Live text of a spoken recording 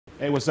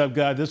Hey, what's up,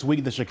 guys? This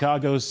week, the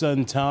Chicago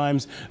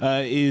Sun-Times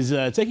is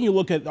taking a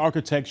look at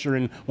architecture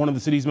in one of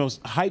the city's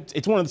most hyped.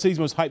 It's one of the city's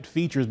most hyped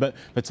features. But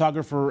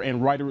photographer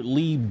and writer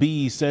Lee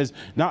Bey says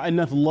not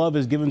enough love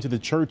is given to the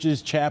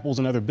churches, chapels,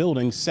 and other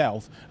buildings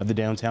south of the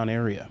downtown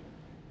area.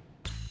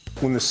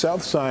 When the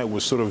South Side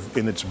was sort of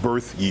in its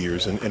birth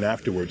years and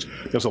afterwards,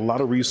 there's a lot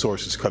of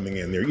resources coming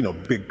in there. You know,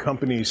 big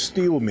companies,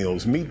 steel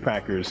mills, meat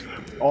packers,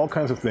 all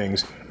kinds of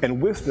things.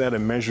 And with that, a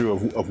measure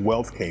of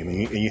wealth came.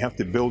 And you have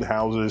to build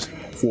houses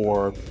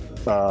for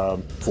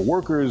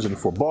workers and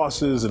for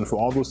bosses and for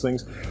all those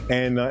things.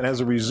 And as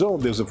a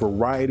result, there's a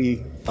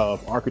variety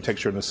of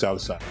architecture in the South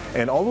Side.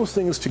 And all those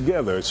things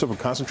together, it's sort of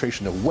a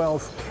concentration of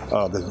wealth,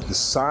 the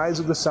size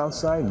of the South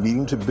Side,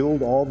 needing to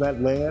build all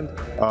that land,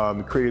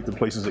 created the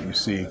places that you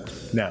see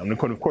now. And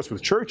of course,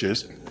 with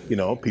churches, you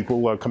know,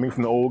 people are coming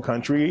from the old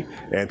country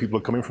and people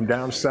are coming from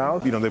down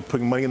south. You know, they're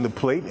putting money in the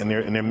plate and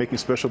they're making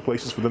special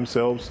places for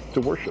themselves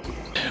to worship.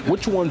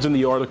 Which ones in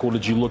the article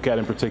did you look at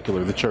in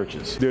particular, the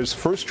churches? There's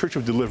First Church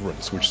of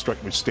Deliverance, which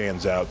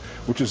stands out,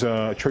 which is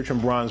a church in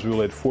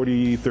Bronzeville at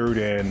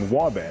 43rd and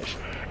Wabash.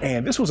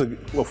 And this was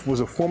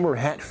a former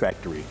hat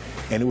factory,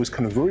 and it was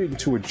converted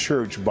into a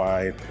church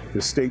by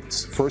the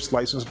state's first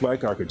licensed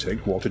black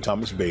architect, Walter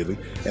Thomas Bailey,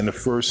 and the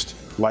first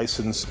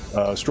licensed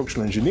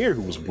structural engineer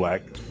who was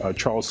black,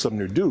 Charles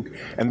Sumner Duke.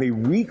 And they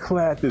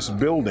reclad this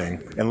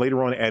building and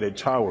later on added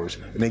towers,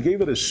 and they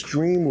gave it a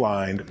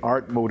streamlined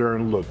art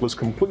modern look. It was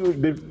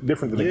completely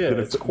different than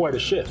it's quite a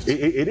shift.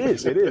 It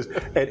is.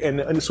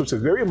 And so it's a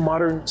very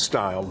modern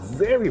style,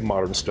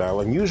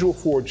 unusual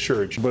for a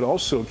church, but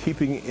also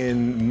keeping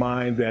in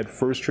mind that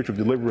First Church of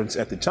Deliverance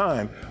at the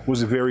time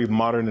was a very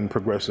modern and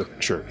progressive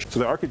church.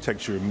 So the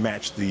architecture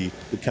matched the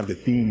kind of the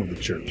theme of the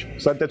church.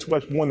 So that's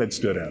one that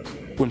stood out.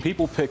 When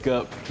people pick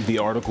up the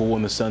article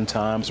in the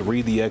Sun-Times,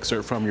 read the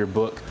excerpt from your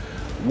book,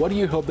 what do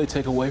you hope they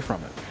take away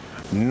from it?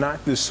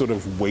 Not this sort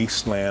of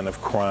wasteland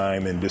of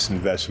crime and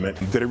disinvestment,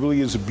 that it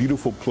really is a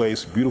beautiful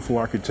place, beautiful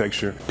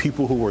architecture,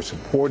 people who are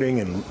supporting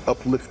and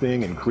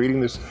uplifting and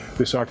creating this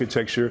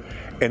architecture,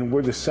 and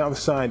where the South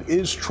Side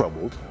is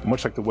troubled,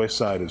 much like the West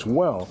Side as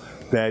well,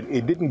 that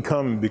it didn't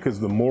come because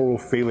of the moral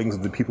failings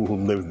of the people who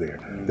live there,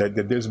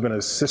 that there's been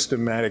a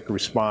systematic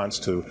response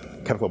to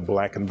kind of a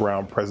black and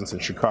brown presence in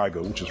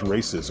Chicago, which is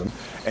racism,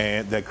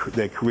 and that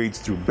creates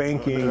through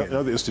banking and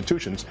other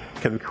institutions,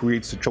 kind of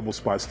creates the trouble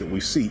spots that we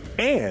see.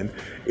 And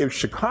if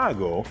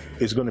Chicago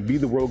is going to be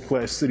the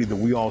world-class city that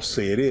we all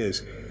say it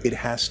is, it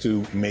has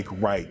to make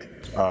right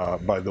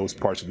by those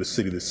parts of the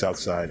city, the South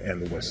Side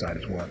and the West Side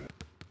as well.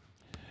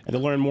 And to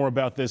learn more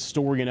about this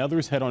story and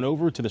others, head on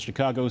over to the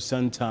Chicago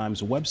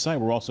Sun-Times website.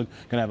 We're also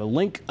going to have a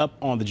link up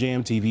on the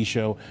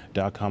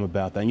jmtvshow.com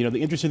about that. And, you know,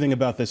 the interesting thing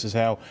about this is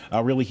how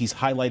really he's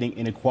highlighting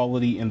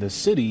inequality in the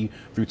city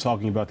through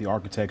talking about the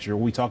architecture.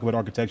 When we talk about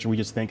architecture, we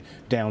just think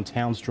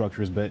downtown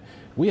structures, but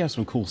we have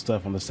some cool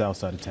stuff on the south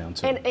side of town,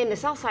 too. And in the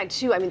south side,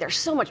 too, I mean, there's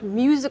so much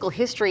musical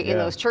history in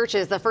those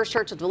churches. The First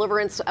Church of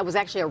Deliverance was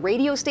actually a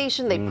radio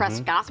station. They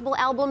pressed gospel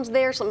albums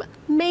there. Some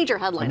major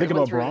headlines. Think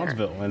about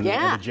Bronzeville and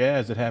the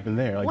jazz that happened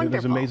there. Like,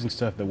 there's amazing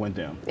stuff that went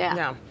down.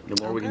 Yeah.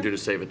 The more we can do to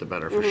save it, the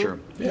better, for sure.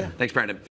 Yeah. Thanks, Brandon.